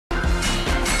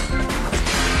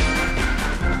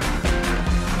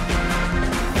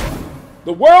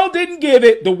The world didn't give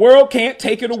it. The world can't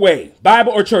take it away.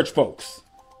 Bible or church, folks?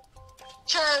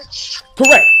 Church.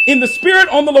 Correct. In the Spirit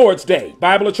on the Lord's day.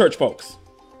 Bible or church, folks?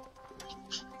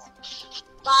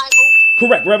 Bible.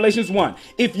 Correct. Revelations 1.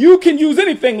 If you can use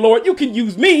anything, Lord, you can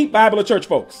use me. Bible or church,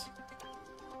 folks?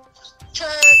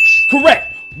 Church.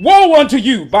 Correct. Woe unto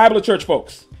you. Bible or church,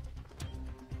 folks?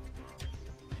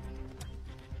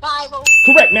 Bible.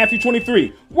 Correct. Matthew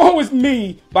 23. Woe is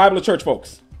me. Bible or church,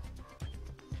 folks?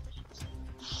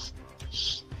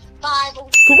 Bible.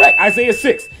 Correct. Isaiah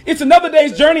 6. It's another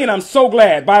day's journey and I'm so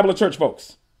glad. Bible or church,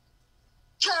 folks?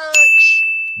 Church.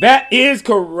 That is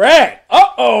correct.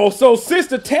 Uh-oh. So,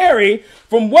 Sister Terry,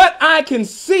 from what I can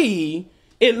see,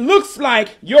 it looks like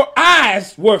your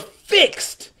eyes were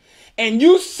fixed. And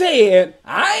you said,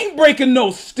 I ain't breaking no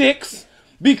sticks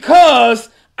because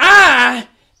I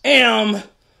am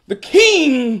the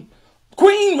queen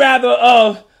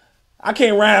of, I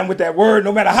can't rhyme with that word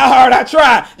no matter how hard I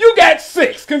try. You got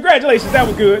 6. Congratulations. That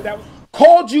was good.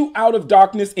 Called you out of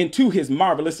darkness into his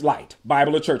marvelous light.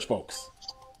 Bible or church, folks?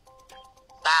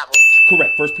 Bible.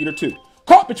 Correct. 1 Peter 2.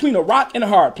 Caught between a rock and a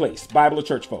hard place. Bible or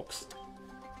church, folks?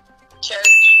 Church.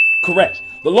 Correct.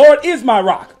 The Lord is my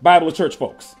rock. Bible or church,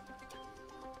 folks?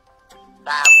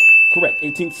 Bible. Correct.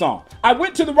 18th Psalm. I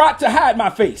went to the rock to hide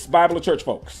my face. Bible or church,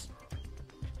 folks?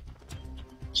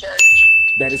 Church.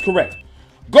 That is correct.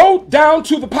 Go down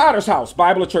to the potter's house.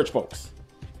 Bible or church, folks?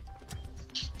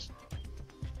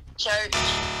 Church.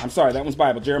 I'm sorry, that one's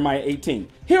Bible. Jeremiah 18.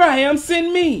 Here I am,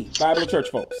 send me. Bible or church,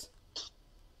 folks?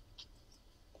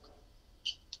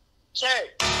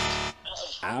 Church.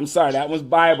 I'm sorry, that one's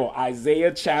Bible.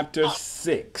 Isaiah chapter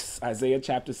 6. Isaiah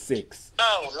chapter 6.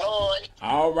 Oh, Lord.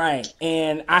 All right.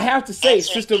 And I have to say,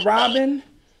 Sister Robin,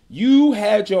 you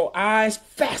had your eyes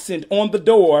fastened on the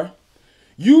door.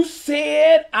 You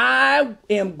said, I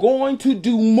am going to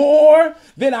do more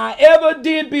than I ever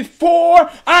did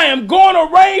before. I am going to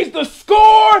raise the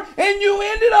score. And you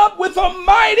ended up with a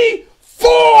mighty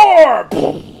 4.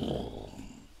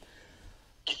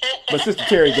 But Sister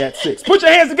Terry got 6. Put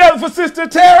your hands together for Sister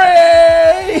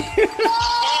Terry.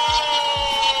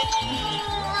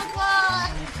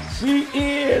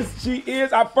 She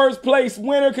is our first place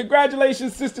winner.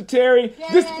 Congratulations, Sister Terry.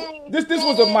 This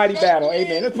was a mighty battle.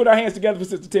 Amen. Let's put our hands together for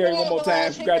Sister Terry one more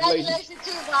time. Congratulations. Congratulations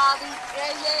to Bobby.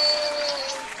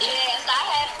 Yes, I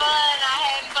had fun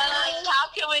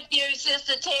talking with you,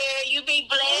 Sister Terry. You be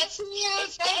blessed.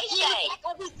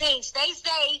 Stay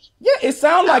safe. Yeah, it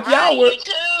sounded like y'all were. You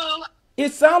too.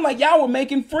 It sounded like y'all were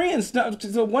making friends.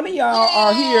 So one of y'all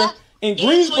are here in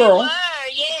Greensboro.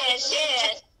 Yes, we were.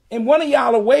 Yes. And one of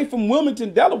y'all away from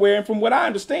Wilmington, Delaware. And from what I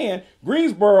understand,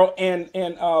 Greensboro and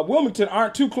Wilmington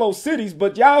aren't two close cities,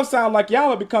 but y'all sound like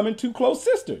y'all are becoming two close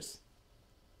sisters.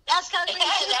 That's because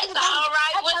that's all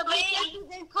right with me.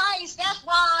 In Christ. That's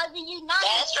why we united.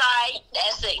 That's right.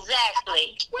 That's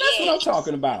exactly. Well, that's what I'm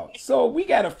talking about. So we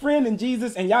got a friend in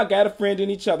Jesus and y'all got a friend in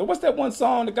each other. What's that one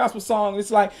song, the gospel song?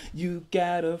 It's like, you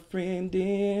got a friend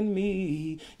in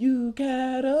me. You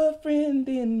got a friend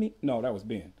in me. No, that was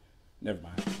Ben. Never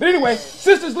mind. But anyway,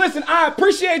 sisters, listen, I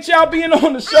appreciate y'all being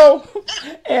on the show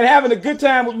and having a good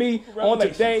time with me on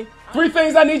today. 3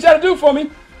 things I need y'all to do for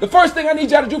me. The first thing I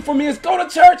need y'all to do for me is go to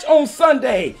church on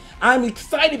Sunday. I'm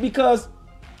excited because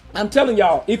I'm telling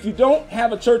y'all, if you don't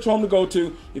have a church home to go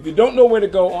to, if you don't know where to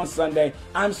go on Sunday,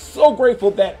 I'm so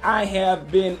grateful that I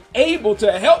have been able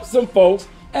to help some folks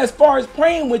as far as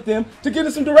praying with them to get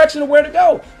us some direction of where to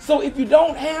go. So if you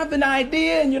don't have an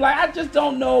idea and you're like, I just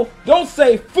don't know, don't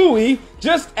say phooey,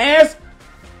 just ask.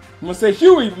 I'm going to say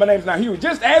Huey, but my name's not Huey.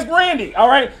 Just ask Randy, all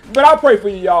right? But I'll pray for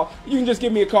you, y'all. You can just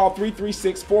give me a call,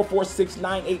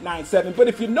 336-446-9897. But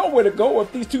if you know where to go, or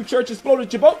if these 2 churches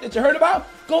floated your boat that you heard about,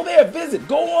 go there, visit,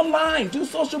 go online, do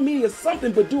social media,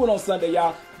 something, but do it on Sunday,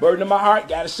 y'all. Burden in my heart,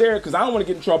 got to share it because I don't want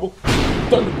to get in trouble.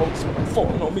 Thunderbolts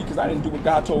falling on me because I didn't do what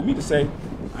God told me to say.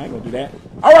 I ain't going to do that.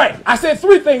 All right, I said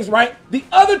 3 things, right? The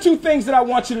other 2 things that I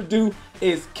want you to do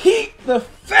is keep the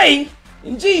faith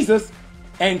in Jesus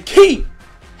and keep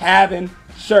having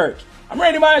church. I'm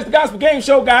Randy Myers, the Gospel Game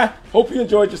Show guy. Hope you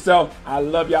enjoyed yourself. I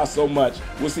love y'all so much.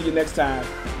 We'll see you next time.